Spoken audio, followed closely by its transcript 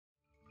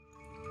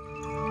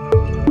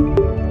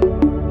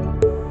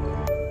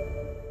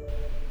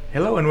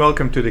and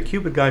welcome to the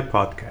Qubit Guy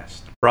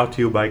podcast, brought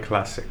to you by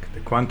Classic, the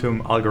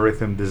quantum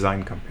algorithm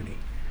design company.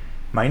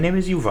 My name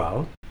is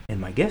Yuval, and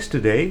my guest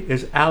today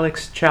is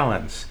Alex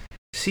Challans,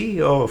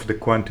 CEO of the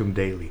Quantum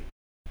Daily.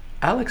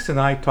 Alex and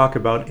I talk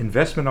about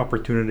investment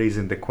opportunities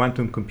in the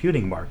quantum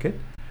computing market,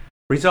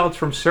 results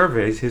from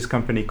surveys his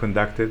company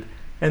conducted,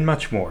 and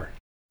much more.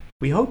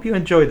 We hope you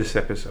enjoyed this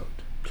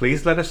episode.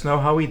 Please let us know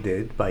how we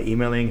did by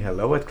emailing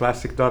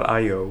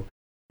hello@classic.io.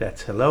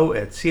 That's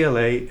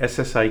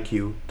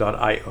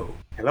hello@classiq.io.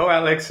 Hello,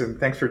 Alex, and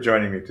thanks for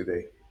joining me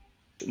today.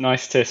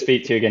 Nice to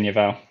speak to you again,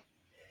 Yuval.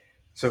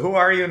 So who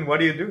are you and what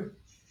do you do?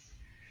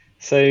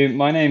 So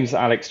my name's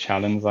Alex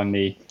Challans. I'm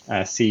the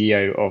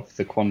CEO of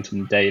the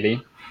Quantum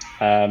Daily.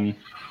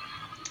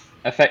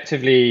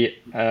 Effectively,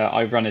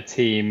 I run a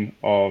team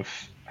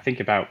of, I think,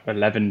 about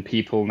 11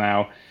 people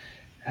now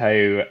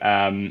who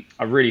are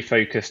really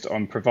focused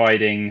on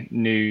providing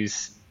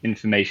news,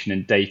 information,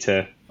 and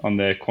data on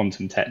the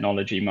quantum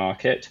technology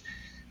market.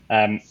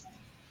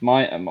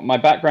 My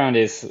background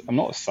is I'm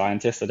not a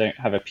scientist. I don't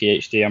have a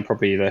PhD. I'm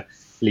probably the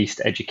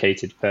least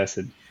educated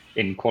person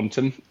in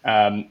quantum.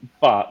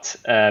 But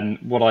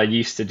what I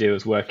used to do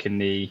was work in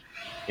the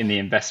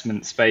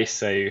investment space.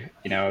 So I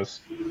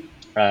was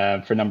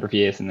for a number of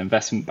years in an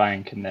investment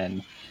bank, and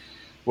then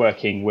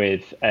working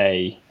with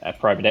a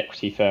private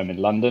equity firm in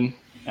London.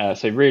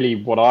 So really,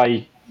 what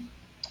I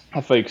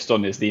have focused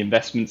on is the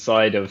investment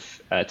side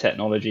of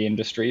technology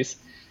industries.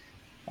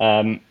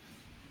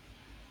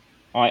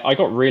 I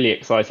got really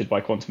excited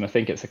by quantum. I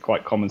think it's a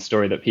quite common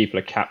story that people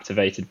are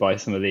captivated by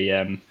some of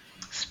the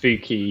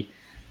spooky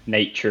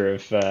nature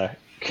of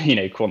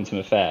quantum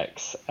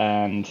effects,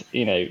 and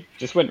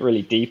just went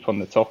really deep on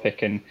the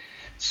topic and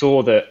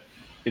saw that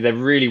there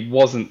really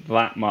wasn't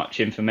that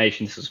much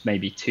information. This was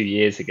maybe 2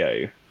 years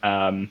ago,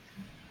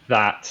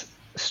 that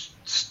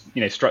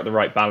struck the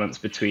right balance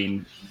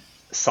between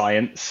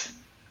science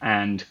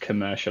and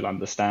commercial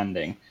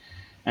understanding.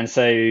 And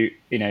so,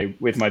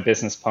 with my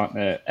business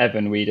partner,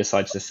 Evan, we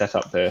decided to set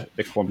up the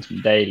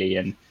Quantum Daily,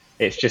 and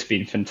it's just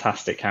been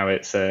fantastic how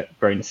it's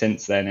grown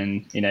since then.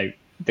 And,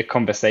 the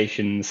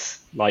conversations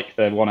like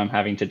the one I'm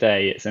having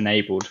today, it's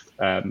enabled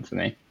for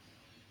me.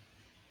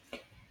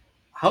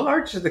 How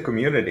large is the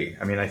community?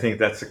 I mean, I think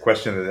that's the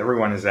question that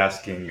everyone is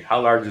asking.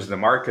 How large is the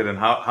market, and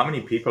how many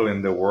people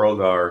in the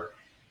world are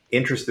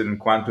interested in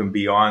quantum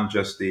beyond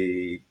just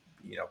the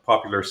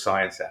popular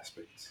science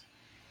aspects?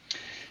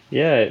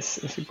 Yeah,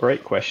 it's a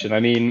great question. I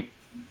mean,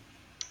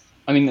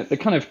 the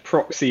kind of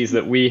proxies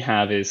that we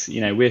have is,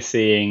 we're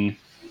seeing,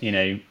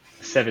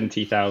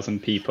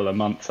 70,000 people a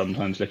month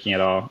sometimes looking at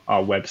our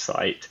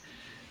website.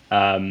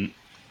 And,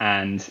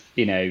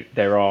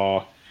 there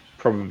are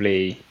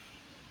probably,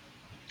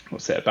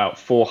 about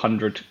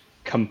 400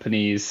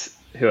 companies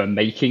who are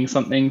making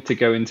something to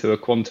go into a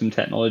quantum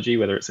technology,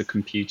 whether it's a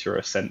computer or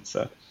a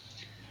sensor.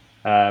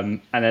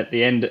 And at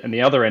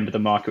the other end of the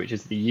market, which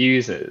is the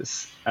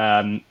users,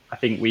 I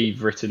think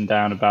we've written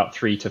down about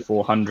 300 to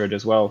 400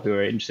 as well who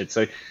are interested.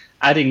 So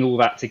adding all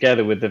that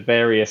together with the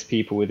various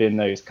people within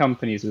those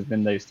companies,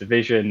 within those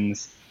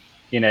divisions,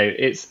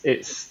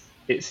 it's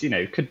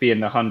could be in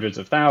the hundreds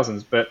of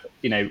thousands. But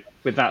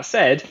with that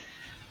said,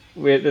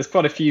 there's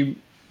quite a few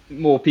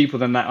more people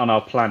than that on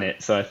our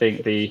planet. So I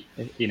think the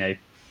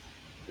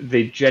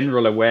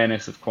general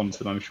awareness of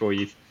quantum, I'm sure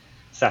you've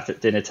sat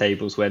at dinner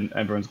tables when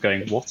everyone's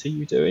going, "What are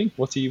you doing?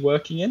 What are you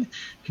working in?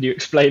 Can you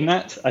explain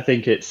that?" I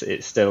think it's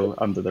still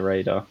under the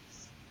radar.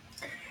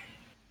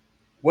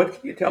 What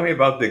can you tell me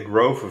about the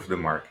growth of the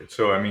market?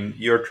 So, I mean,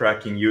 you're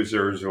tracking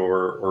users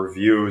or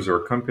views or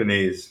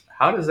companies.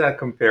 How does that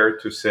compare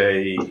to,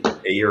 say,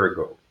 a year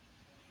ago?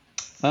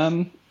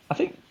 I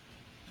think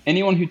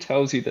anyone who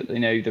tells you that they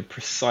know the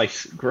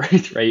precise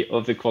growth rate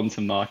of the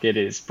quantum market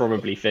is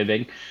probably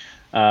fibbing.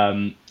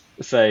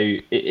 So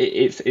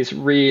it's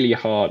really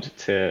hard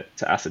to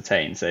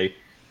ascertain. So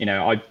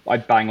I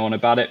bang on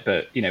about it,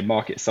 but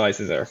market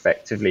sizes are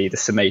effectively the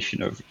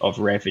summation of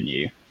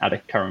revenue at a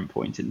current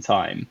point in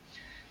time.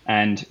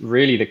 And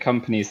really, the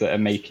companies that are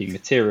making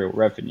material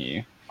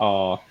revenue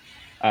are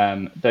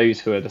those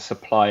who are the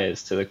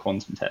suppliers to the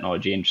quantum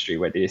technology industry,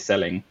 whether you're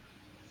selling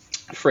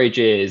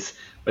fridges,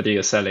 whether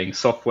you're selling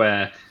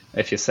software,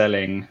 if you're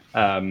selling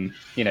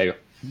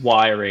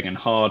wiring and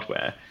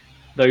hardware.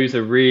 Those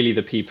are really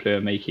the people who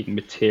are making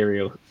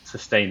material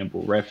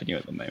sustainable revenue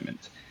at the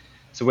moment.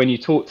 So when you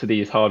talk to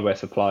these hardware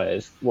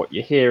suppliers, what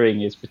you're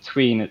hearing is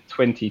between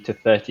 20 to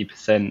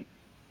 30%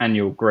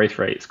 annual growth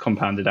rates,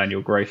 compounded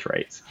annual growth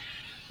rates,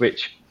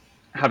 which,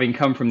 having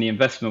come from the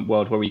investment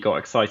world where we got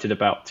excited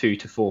about 2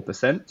 to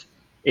 4%,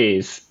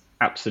 is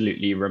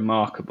absolutely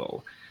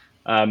remarkable.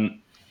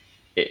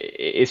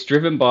 It's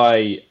driven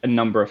by a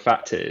number of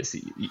factors.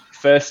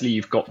 Firstly,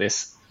 you've got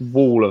this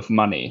wall of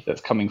money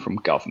that's coming from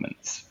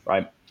governments,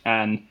 right?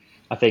 And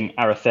I think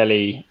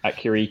Araceli at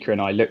Curika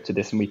and I looked at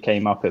this, and we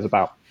came up as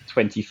about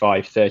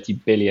 25, 30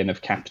 billion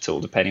of capital,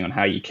 depending on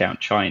how you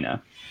count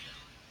China.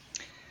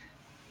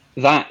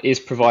 That is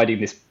providing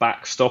this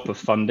backstop of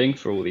funding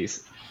for all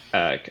these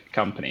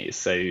companies.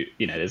 So,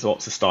 there's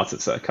lots of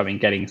startups that are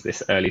getting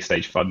this early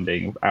stage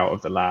funding out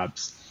of the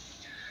labs.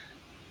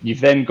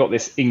 You've then got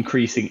this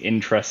increasing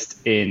interest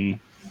in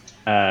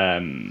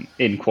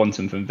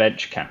quantum from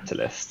venture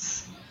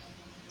capitalists.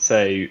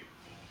 So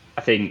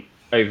I think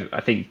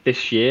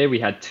this year we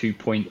had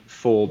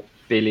 2.4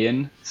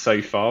 billion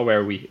so far. Where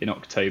are we in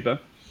October?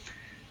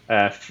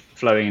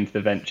 Flowing into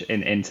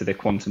into the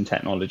quantum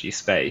technology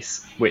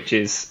space, which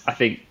is, I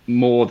think,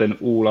 more than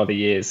all other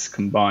years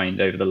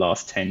combined over the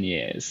last 10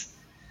 years.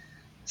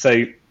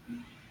 So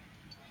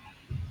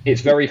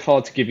it's very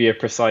hard to give you a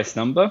precise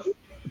number,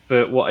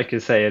 but what I can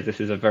say is this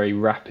is a very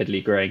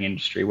rapidly growing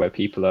industry where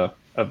people are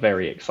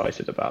very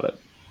excited about it.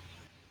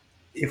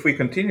 If we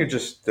continue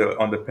just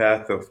on the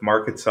path of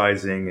market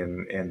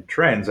sizing and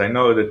trends, I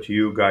know that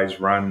you guys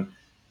run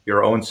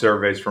your own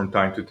surveys from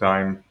time to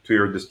time to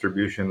your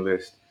distribution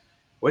list.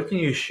 What can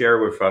you share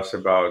with us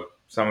about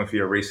some of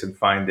your recent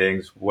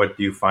findings? What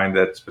do you find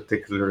that's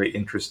particularly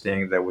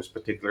interesting, that was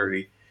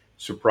particularly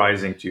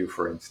surprising to you,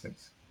 for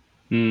instance?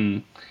 Hmm.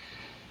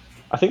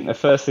 I think the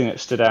first thing that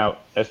stood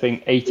out, I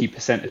think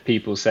 80% of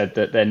people said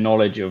that their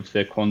knowledge of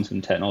the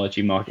quantum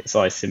technology market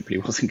size simply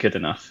wasn't good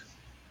enough,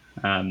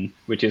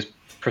 which is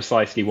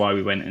precisely why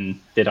we went and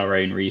did our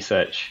own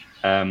research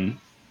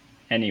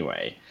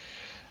anyway.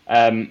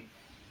 Um,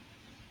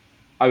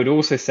 I would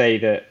also say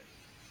that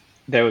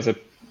there was a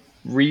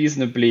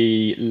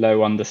reasonably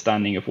low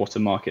understanding of what a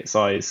market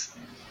size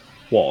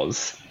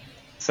was.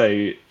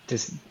 So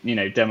just,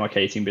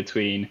 demarcating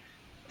between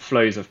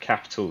flows of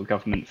capital,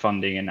 government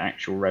funding, and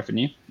actual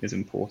revenue is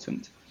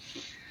important.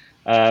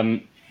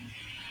 Um,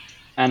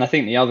 and I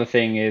think the other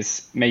thing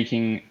is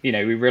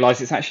we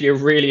realize it's actually a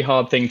really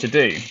hard thing to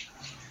do.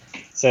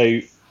 So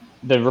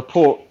the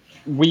report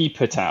we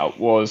put out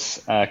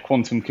was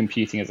quantum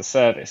computing as a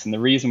service. And the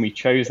reason we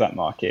chose that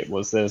market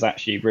was there's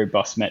actually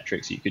robust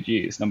metrics you could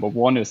use. Number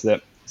one is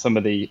that some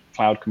of the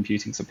cloud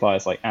computing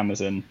suppliers like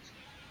Amazon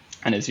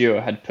and Azure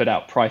had put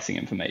out pricing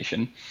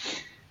information.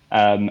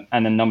 And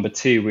then number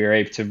two, we were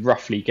able to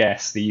roughly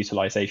guess the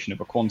utilization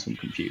of a quantum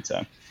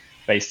computer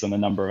based on the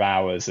number of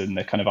hours and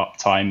the kind of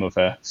uptime of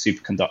a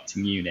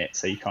superconducting unit.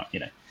 So you can't,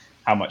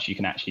 how much you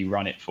can actually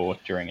run it for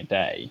during a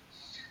day,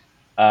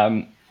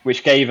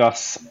 which gave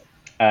us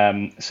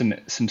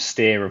some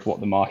steer of what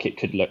the market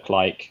could look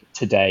like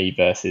today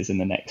versus in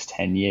the next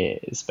 10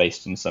 years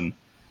based on some,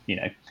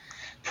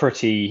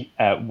 pretty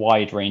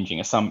wide-ranging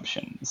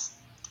assumptions.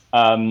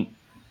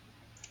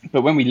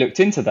 But when we looked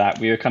into that,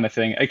 we were kind of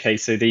thinking, okay,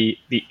 so the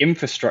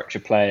infrastructure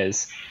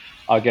players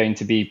are going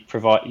to be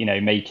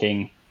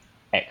making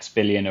X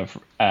billion of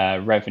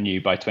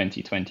revenue by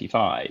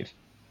 2025.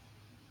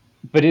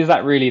 But is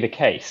that really the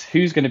case?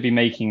 Who's going to be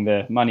making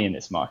the money in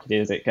this market?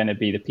 Is it going to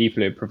be the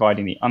people who are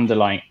providing the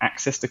underlying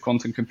access to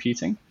quantum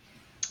computing?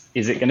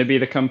 Is it going to be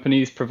the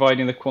companies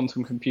providing the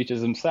quantum computers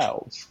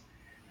themselves?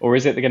 Or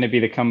is it going to be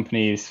the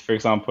companies, for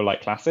example,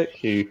 like Classic,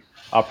 who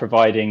are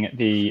providing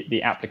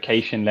the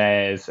application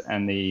layers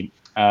and the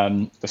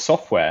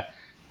software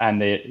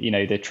and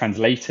the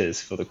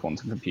translators for the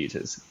quantum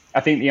computers? I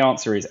think the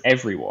answer is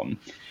everyone,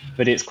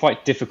 but it's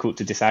quite difficult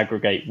to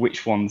disaggregate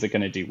which ones are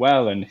going to do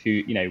well and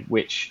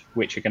which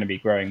are going to be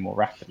growing more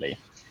rapidly.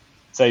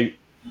 So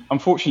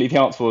unfortunately,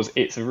 the answer was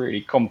it's a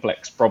really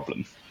complex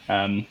problem,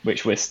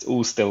 which we're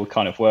all still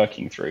kind of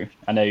working through.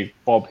 I know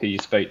Bob, who you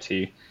spoke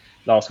to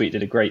last week,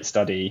 did a great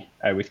study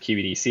with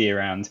QEDC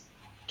around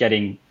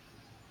getting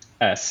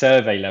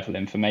survey level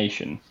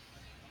information.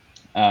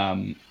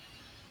 And,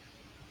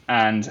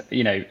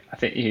 I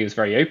think he was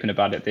very open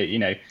about it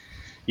that,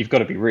 you've got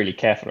to be really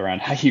careful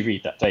around how you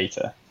read that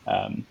data.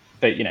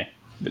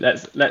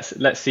 But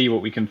let's see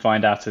what we can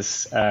find out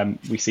as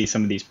we see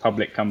some of these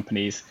public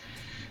companies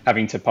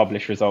having to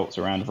publish results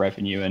around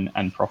revenue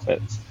and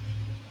profits.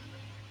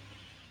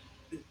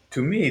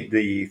 To me,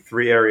 the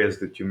three areas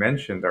that you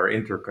mentioned are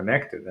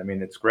interconnected. I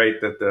mean, it's great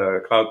that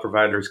the cloud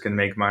providers can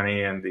make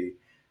money and the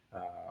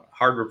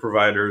hardware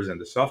providers and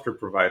the software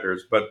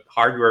providers, but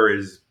hardware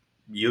is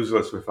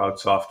useless without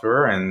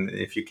software. And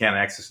if you can't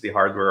access the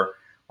hardware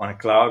on a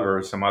cloud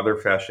or some other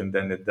fashion,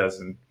 then it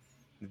doesn't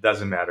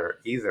matter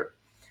either.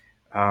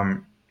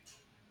 Um,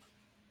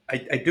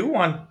 I do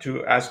want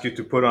to ask you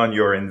to put on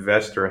your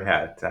investor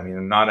hat. I mean,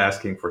 I'm not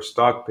asking for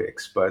stock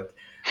picks, but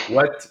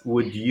what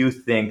would you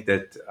think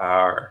that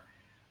are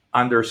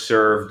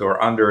underserved or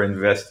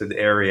underinvested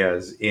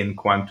areas in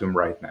quantum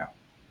right now?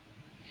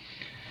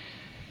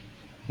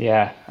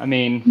 Yeah, I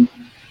mean,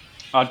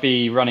 I'd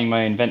be running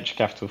my own venture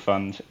capital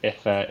fund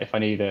if I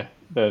knew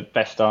the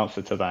best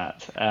answer to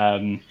that.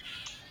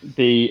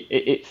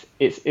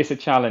 It's a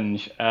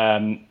challenge.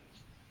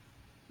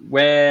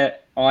 Where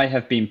I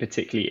have been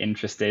particularly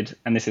interested,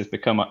 and this has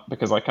become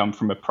because I come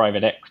from a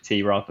private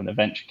equity rather than a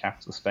venture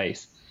capital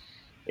space,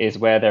 is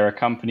where there are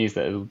companies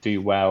that will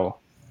do well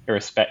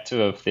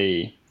irrespective of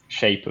the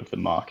shape of the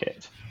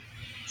market.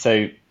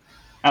 So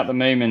at the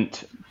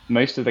moment,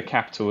 most of the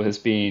capital has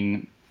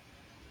been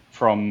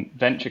from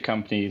venture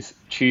companies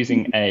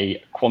choosing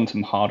a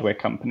quantum hardware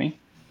company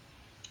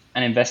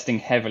and investing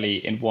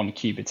heavily in one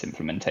qubit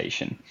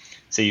implementation.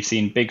 So you've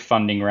seen big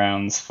funding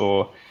rounds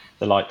for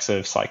the likes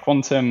of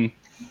PsiQuantum,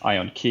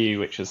 IonQ,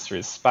 which was through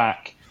a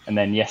SPAC, and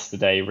then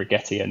yesterday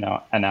Rigetti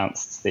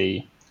announced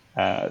the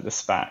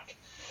SPAC.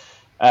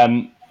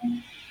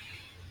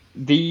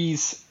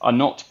 These are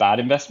not bad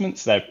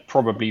investments. They're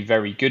probably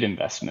very good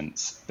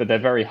investments, but they're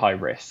very high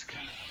risk,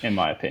 in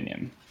my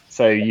opinion.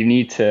 So you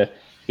need to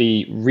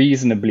be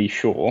reasonably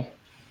sure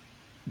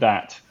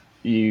that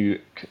the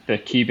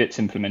qubits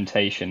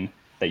implementation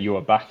that you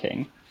are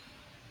backing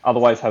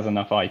otherwise has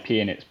enough IP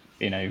in its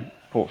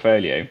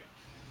portfolio,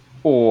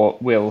 or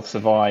will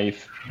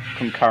survive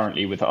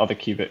concurrently with other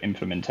qubit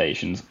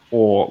implementations,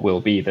 or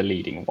will be the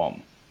leading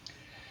one.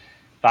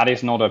 That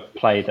is not a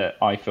play that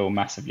I feel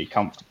massively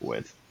comfortable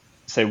with.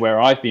 So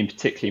where I've been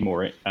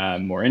particularly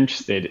more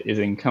interested is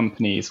in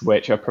companies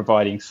which are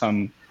providing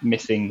some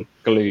missing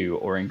glue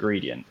or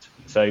ingredient.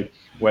 So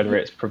whether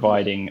it's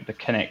providing the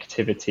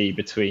connectivity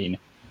between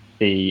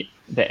the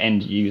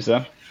end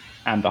user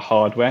and the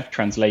hardware,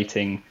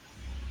 translating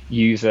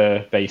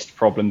user-based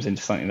problems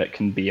into something that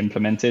can be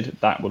implemented,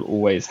 that will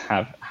always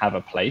have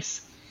a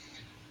place.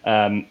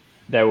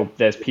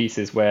 There's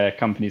pieces where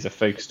companies are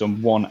focused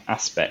on one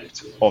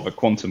aspect of a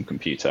quantum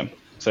computer.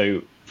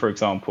 So, for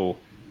example,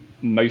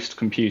 most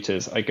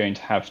computers are going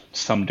to have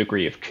some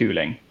degree of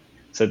cooling.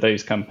 So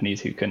those companies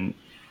who can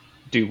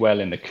do well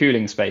in the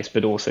cooling space,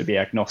 but also be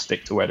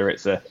agnostic to whether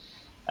it's a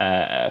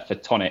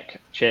photonic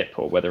chip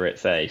or whether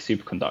it's a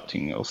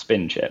superconducting or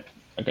spin chip,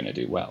 are going to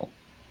do well.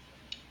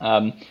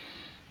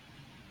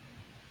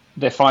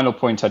 The final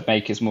point I'd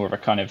make is more of a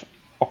kind of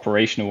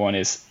operational one,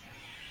 is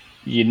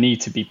you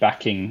need to be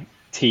backing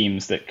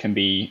teams that can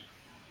be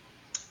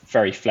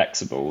very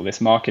flexible. This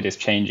market is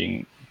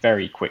changing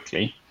very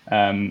quickly.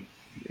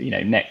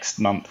 Next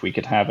month we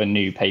could have a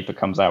new paper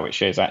comes out which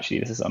shows actually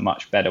this is a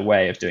much better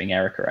way of doing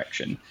error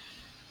correction,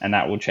 and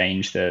that will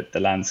change the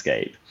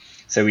landscape.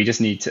 So we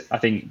just need to, I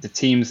think the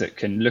teams that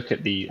can look at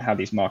how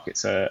these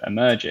markets are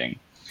emerging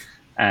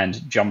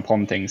and jump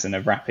on things in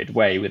a rapid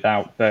way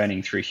without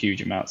burning through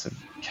huge amounts of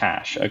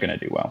cash are going to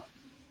do well.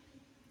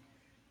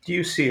 Do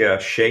you see a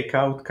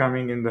shakeout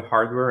coming in the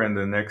hardware in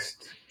the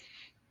next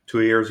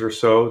 2 years or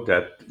so?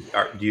 Do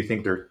you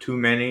think there are too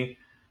many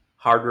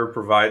hardware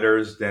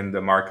providers then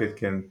the market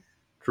can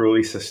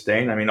truly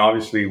sustain? I mean,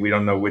 obviously we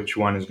don't know which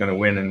one is going to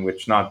win and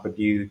which not, but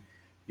you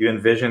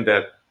envision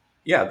that,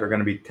 yeah, there are going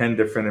to be 10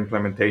 different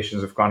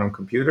implementations of quantum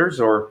computers,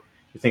 or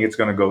you think it's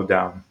going to go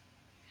down?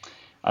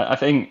 I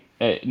think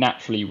it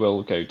naturally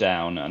will go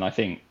down, and I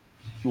think,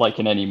 like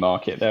in any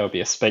market, there will be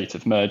a spate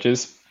of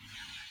mergers.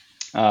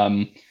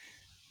 The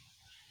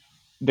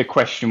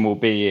question will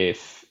be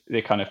if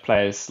the kind of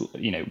players,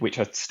 which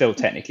are still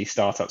technically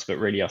startups but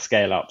really are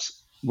scale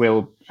ups,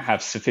 will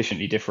have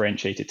sufficiently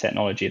differentiated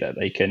technology that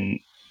they can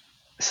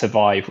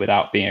survive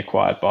without being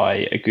acquired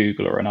by a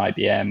Google or an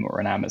IBM or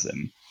an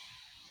Amazon.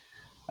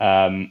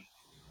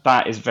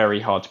 That is very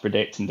hard to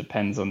predict and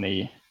depends on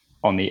the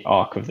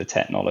arc of the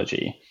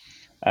technology.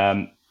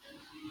 I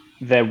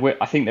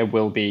think there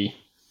will be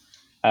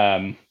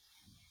a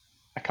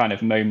kind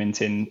of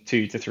moment in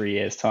 2 to 3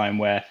 years' time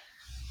where,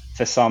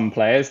 for some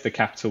players, the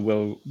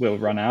capital will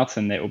run out,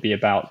 and it will be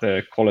about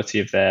the quality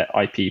of their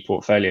IP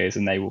portfolios,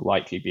 and they will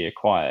likely be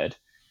acquired.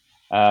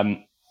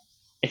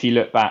 If you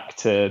look back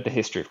to the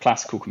history of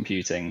classical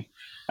computing,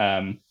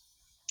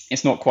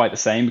 it's not quite the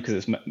same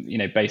because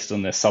it's based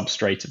on the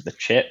substrate of the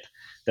chip.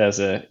 There's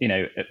a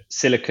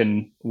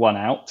silicon won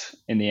out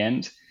in the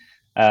end.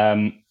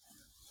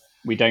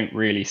 We don't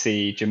really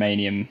see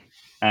germanium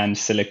and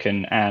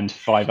silicon and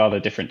 5 other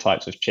different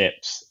types of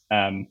chips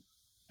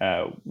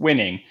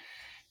winning.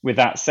 With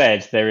that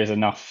said, there is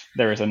enough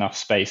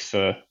space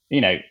for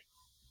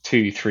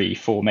 2, 3,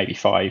 4, maybe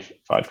five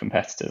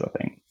competitors, I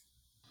think.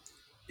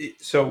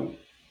 So,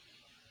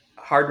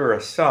 hardware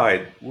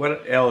aside,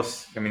 what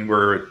else? I mean,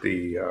 we're at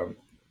the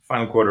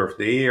final quarter of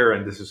the year,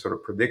 and this is sort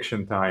of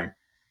prediction time.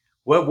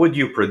 What would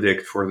you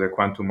predict for the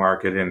quantum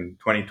market in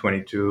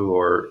 2022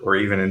 or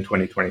even in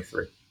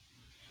 2023?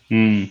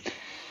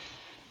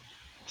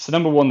 So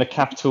number one, the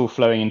capital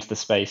flowing into the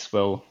space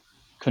will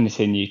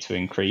continue to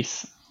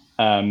increase.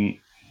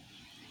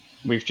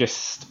 We've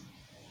just,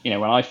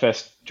 when I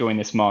first joined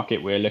this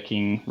market, we're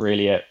looking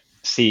really at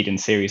seed and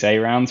Series A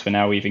rounds. We're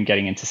now even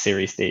getting into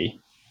Series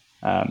D.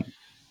 So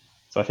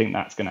I think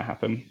that's going to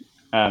happen.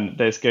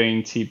 There's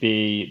going to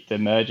be the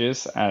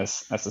mergers,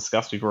 as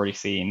discussed. We've already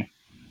seen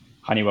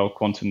Honeywell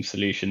Quantum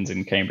Solutions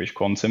and Cambridge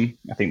Quantum.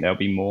 I think there'll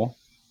be more.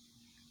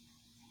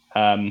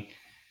 I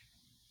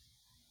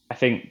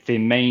think the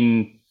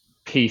main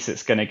piece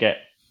that's going to get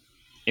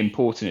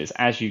important is,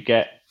 as you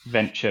get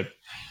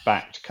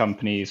venture-backed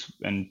companies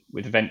and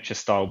with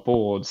venture-style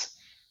boards,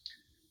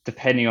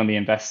 depending on the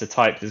investor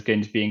type, there's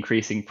going to be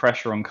increasing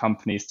pressure on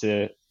companies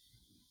to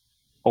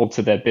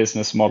alter their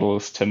business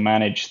models to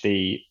manage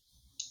the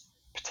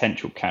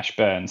potential cash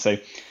burn. So,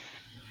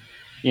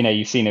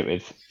 you've seen it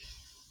with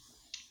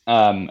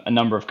a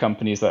number of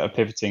companies that are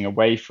pivoting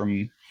away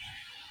from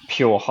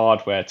pure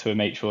hardware to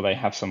make sure they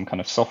have some kind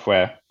of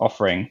software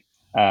offering.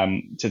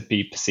 to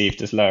be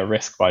perceived as lower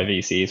risk by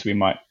VCs, we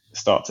might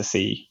start to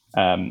see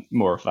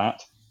more of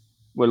that.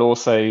 We'll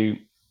also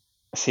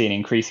see an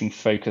increasing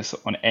focus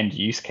on end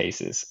use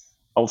cases.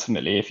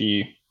 Ultimately,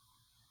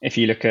 if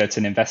you look at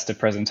an investor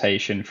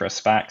presentation for a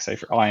SPAC, so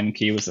for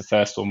IonQ was the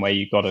first one where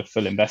you got a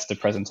full investor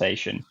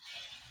presentation,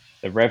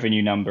 the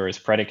revenue number is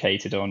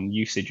predicated on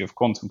usage of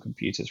quantum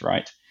computers,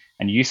 right?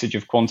 And usage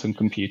of quantum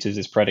computers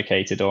is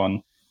predicated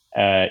on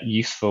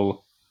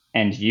useful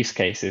end use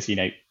cases.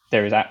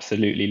 There is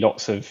absolutely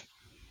lots of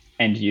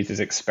end users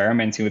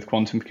experimenting with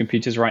quantum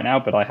computers right now,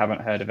 but I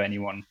haven't heard of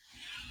anyone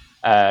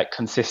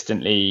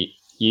consistently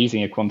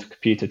using a quantum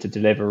computer to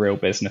deliver real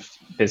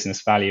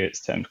business value.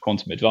 It's termed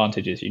quantum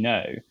advantage, as you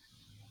know.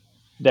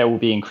 There will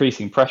be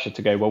increasing pressure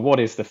to go, well, what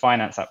is the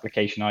finance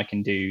application I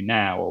can do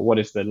now? Or what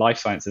is the life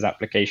sciences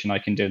application I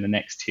can do in the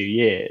next 2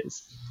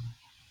 years?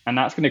 And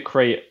that's going to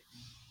create,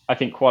 I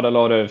think, quite a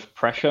lot of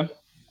pressure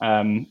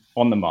on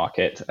the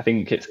market. I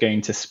think it's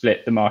going to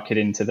split the market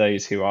into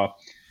those who are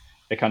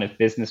the kind of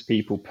business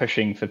people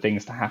pushing for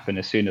things to happen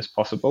as soon as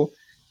possible,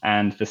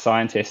 and the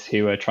scientists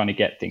who are trying to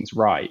get things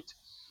right.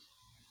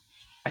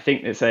 I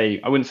think I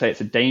wouldn't say it's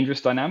a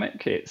dangerous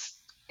dynamic. It's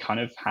kind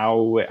of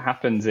how it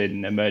happens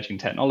in emerging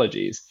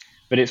technologies,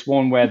 but it's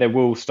one where there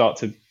will start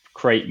to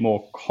create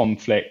more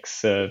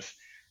conflicts of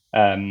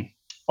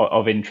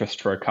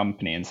interest for a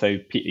company, and so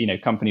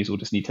companies will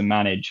just need to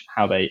manage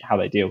how they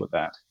deal with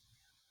that.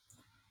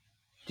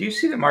 Do you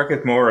see the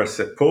market more as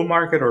a pull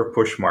market or a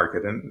push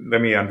market? And let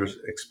me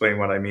explain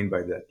what I mean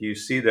by that. Do you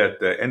see that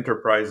the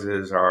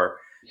enterprises are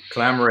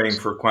clamoring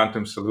for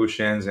quantum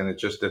solutions and it's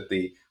just that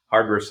the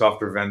hardware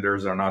software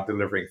vendors are not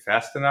delivering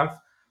fast enough?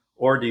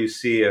 Or do you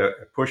see a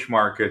push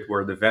market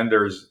where the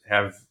vendors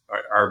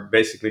are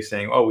basically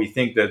saying, oh, we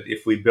think that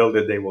if we build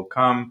it, they will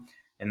come.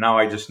 And now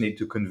I just need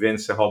to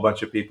convince a whole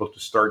bunch of people to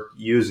start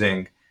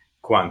using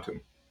quantum?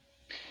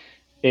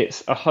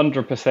 It's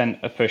 100%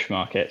 a push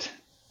market.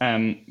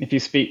 If you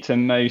speak to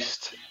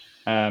most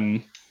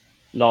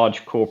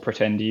large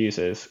corporate end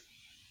users,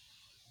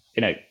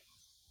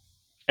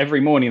 every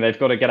morning they've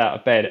got to get out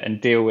of bed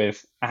and deal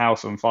with a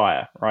house on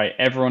fire, right?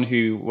 Everyone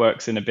who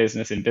works in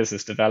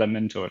business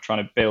development, or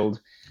trying to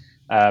build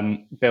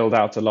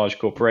out a large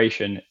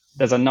corporation,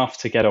 there's enough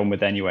to get on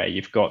with anyway.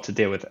 You've got to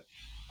deal with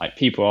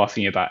people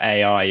asking you about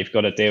AI. You've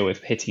got to deal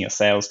with hitting your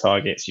sales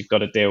targets. You've got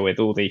to deal with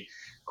all the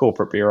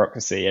corporate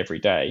bureaucracy every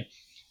day.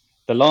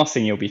 The last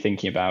thing you'll be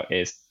thinking about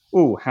is,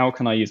 oh, how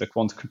can I use a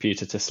quantum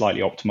computer to slightly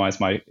optimize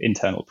my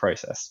internal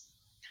process?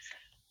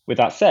 With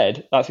that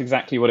said, that's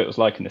exactly what it was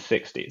like in the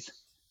 60s.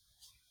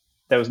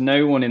 There was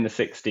no one in the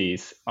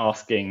 60s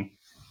asking,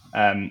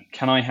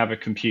 can I have a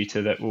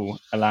computer that will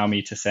allow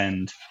me to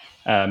send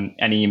an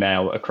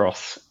email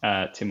across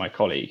to my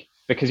colleague?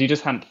 Because you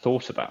just hadn't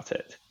thought about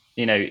it.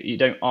 You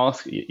don't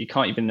ask, you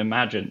can't even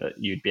imagine that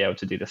you'd be able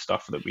to do the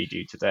stuff that we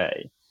do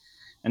today.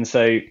 And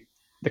so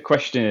the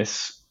question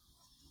is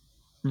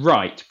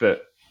right,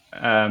 but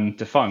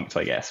defunct,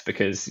 I guess,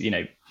 because,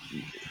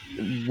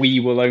 we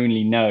will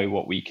only know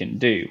what we can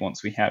do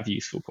once we have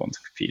useful quantum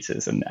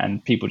computers,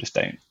 and people just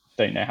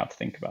don't know how to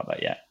think about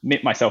that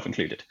yet, myself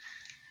included.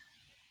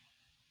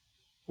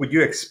 Would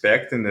you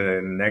expect in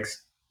the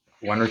next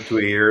 1 or 2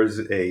 years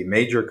a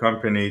major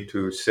company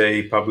to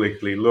say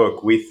publicly,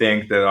 look, we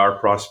think that our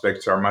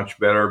prospects are much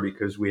better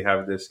because we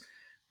have this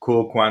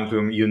cool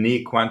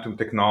unique quantum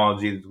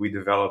technology that we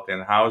developed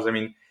in house? I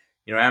mean,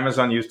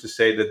 Amazon used to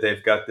say that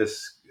they've got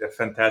this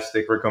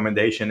fantastic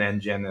recommendation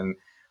engine, and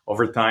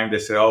over time they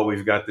say, oh,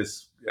 we've got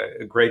this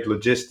great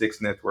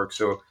logistics network.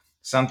 So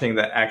something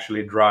that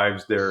actually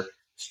drives their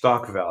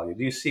stock value.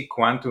 Do you see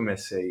quantum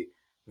as a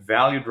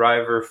value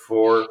driver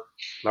for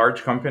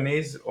large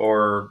companies,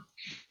 or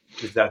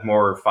is that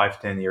more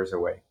 5, 10 years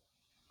away?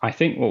 I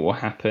think what will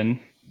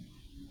happen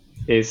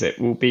is it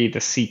will be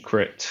the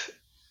secret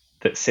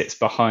that sits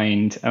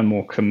behind a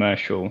more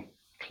commercial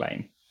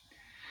claim.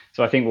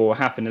 So I think what will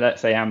happen,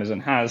 let's say Amazon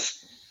has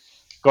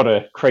got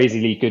a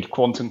crazily good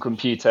quantum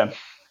computer.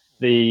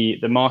 The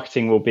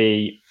marketing will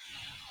be,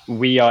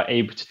 we are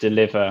able to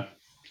deliver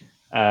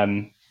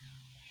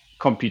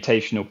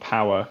computational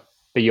power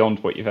beyond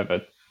what you've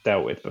ever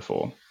dealt with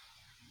before.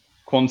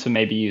 Quantum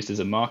may be used as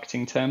a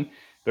marketing term,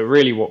 but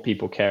really what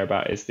people care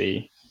about is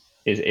the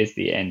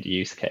end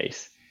use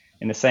case.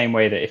 In the same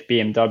way that if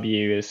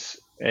BMW is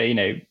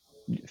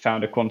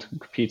found a quantum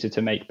computer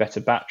to make better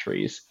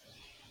batteries,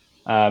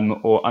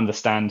 or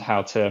understand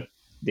how to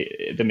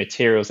the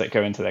materials that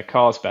go into their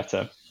cars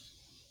better,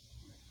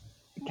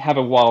 have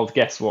a wild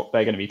guess what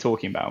they're going to be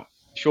talking about.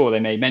 Sure, they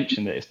may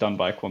mention that it's done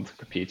by a quantum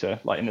computer,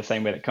 like in the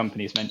same way that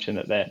companies mention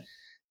that they're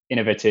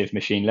innovative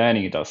machine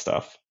learning does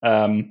stuff.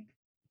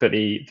 But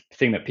the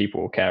thing that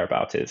people will care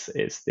about is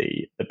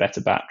the better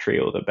battery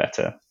or the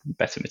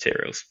better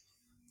materials.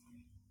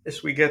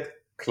 As we get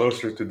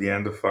closer to the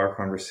end of our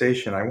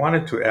conversation, I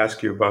wanted to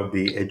ask you about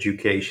the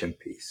education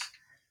piece.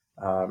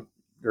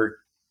 There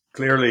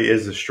clearly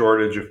is a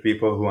shortage of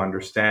people who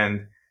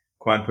understand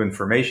quantum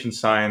information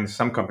science.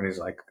 Some companies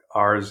like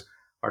ours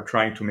are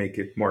trying to make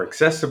it more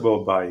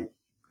accessible by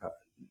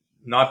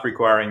not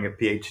requiring a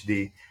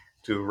PhD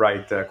to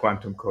write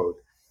quantum code.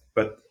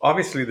 But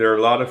obviously, there are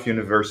a lot of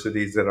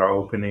universities that are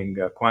opening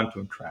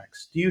quantum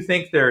tracks. Do you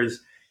think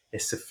there's a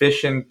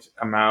sufficient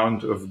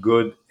amount of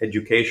good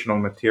educational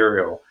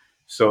material?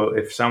 So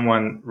if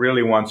someone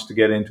really wants to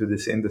get into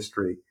this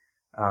industry,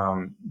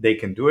 they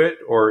can do it,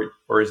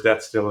 or is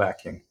that still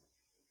lacking?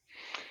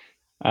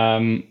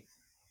 Um,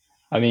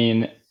 I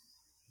mean,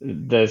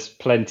 there's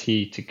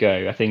plenty to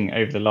go. I think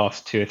over the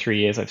last 2 or 3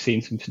 years, I've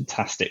seen some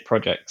fantastic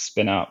projects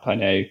spin up. I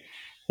know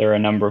there are a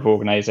number of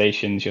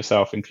organizations,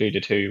 yourself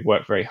included, who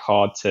work very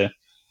hard to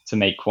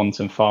make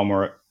quantum far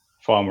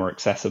more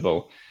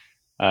accessible.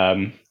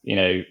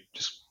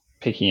 Just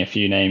picking a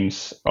few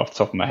names off the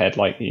top of my head,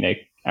 like,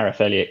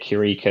 Aritheli at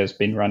Eureka has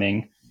been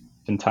running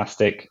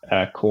fantastic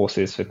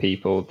courses for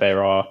people.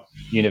 There are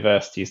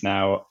universities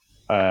now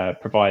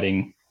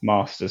providing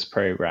master's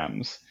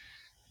programs.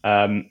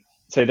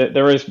 So that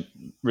there is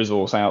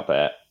resource out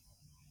there.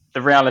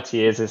 The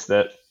reality is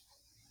that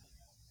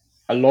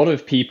a lot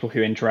of people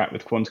who interact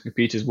with quantum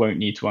computers won't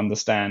need to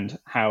understand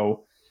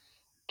how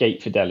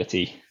gate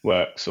fidelity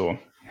works or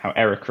how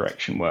error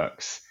correction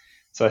works.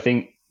 So I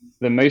think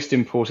the most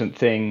important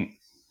thing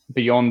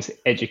beyond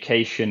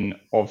education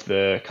of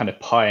the kind of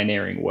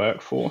pioneering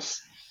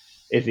workforce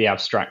is the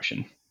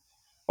abstraction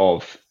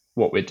of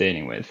what we're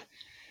dealing with.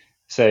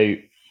 So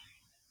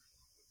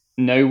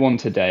no one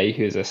today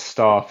who's a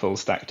star full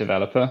stack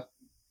developer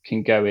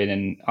can go in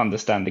and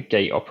understand the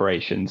gate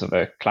operations of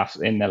a class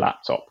in their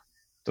laptop.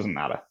 Doesn't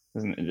matter.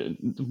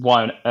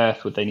 Why on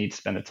earth would they need to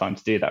spend the time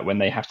to do that when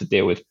they have to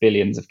deal with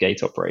billions of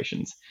gate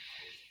operations?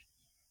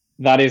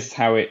 That is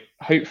how it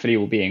hopefully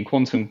will be in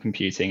quantum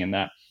computing, and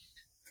that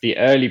the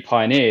early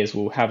pioneers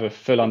will have a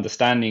full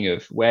understanding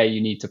of where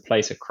you need to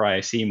place a cryo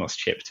CMOS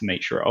chip to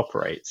make sure it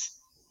operates.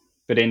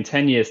 But in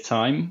 10 years'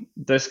 time,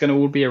 that's going to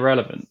all be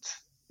irrelevant.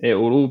 It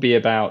will all be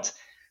about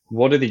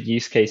what are the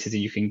use cases that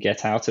you can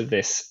get out of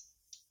this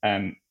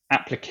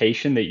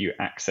application that you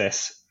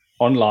access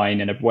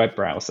online in a web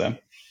browser,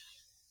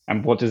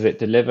 and what does it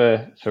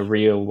deliver for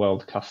real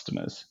world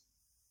customers.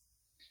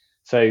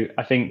 So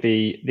I think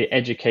the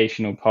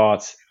educational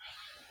part,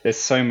 there's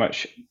so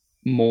much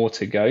more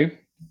to go,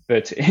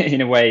 but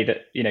in a way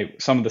that,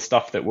 some of the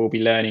stuff that we'll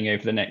be learning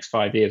over the next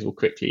 5 years will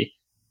quickly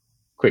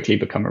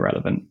become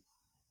irrelevant.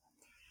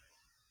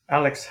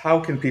 Alex, how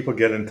can people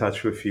get in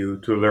touch with you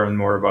to learn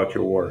more about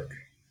your work?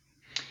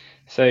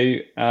 So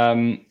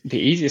the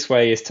easiest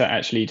way is to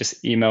actually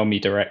just email me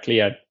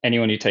directly.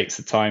 Anyone who takes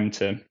the time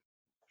to,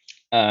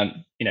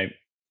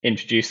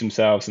 introduce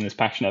themselves and is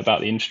passionate about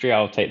the industry,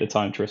 I'll take the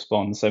time to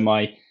respond. So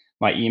my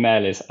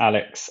email is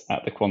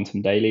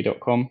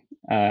alex@thequantumdaily.com.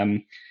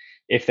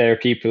 If there are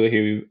people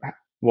who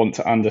want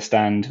to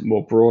understand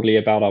more broadly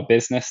about our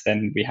business,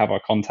 then we have our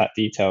contact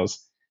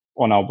details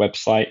on our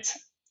website.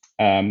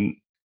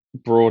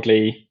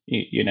 Broadly,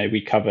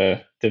 we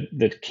cover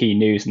the key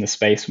news in the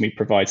space, and we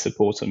provide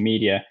support on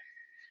media.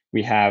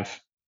 We have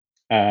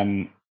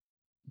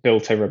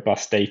built a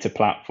robust data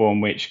platform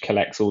which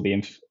collects all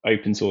the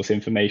open source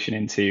information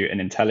into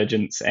an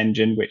intelligence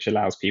engine, which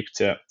allows people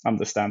to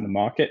understand the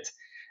market.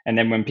 And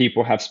then when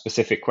people have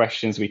specific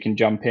questions, we can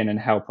jump in and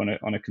help on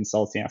a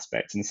consulting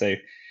aspect. And so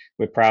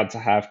we're proud to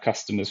have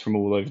customers from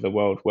all over the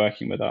world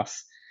working with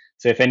us.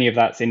 So if any of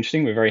that's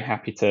interesting, we're very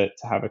happy to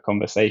have a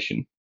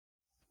conversation.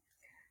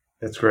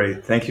 That's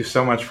great. Thank you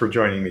so much for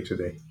joining me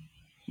today.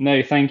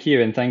 No, thank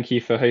you. And thank you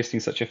for hosting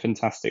such a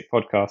fantastic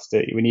podcast.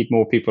 We need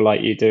more people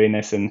like you doing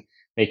this and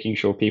making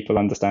sure people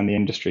understand the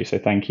industry. So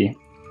thank you.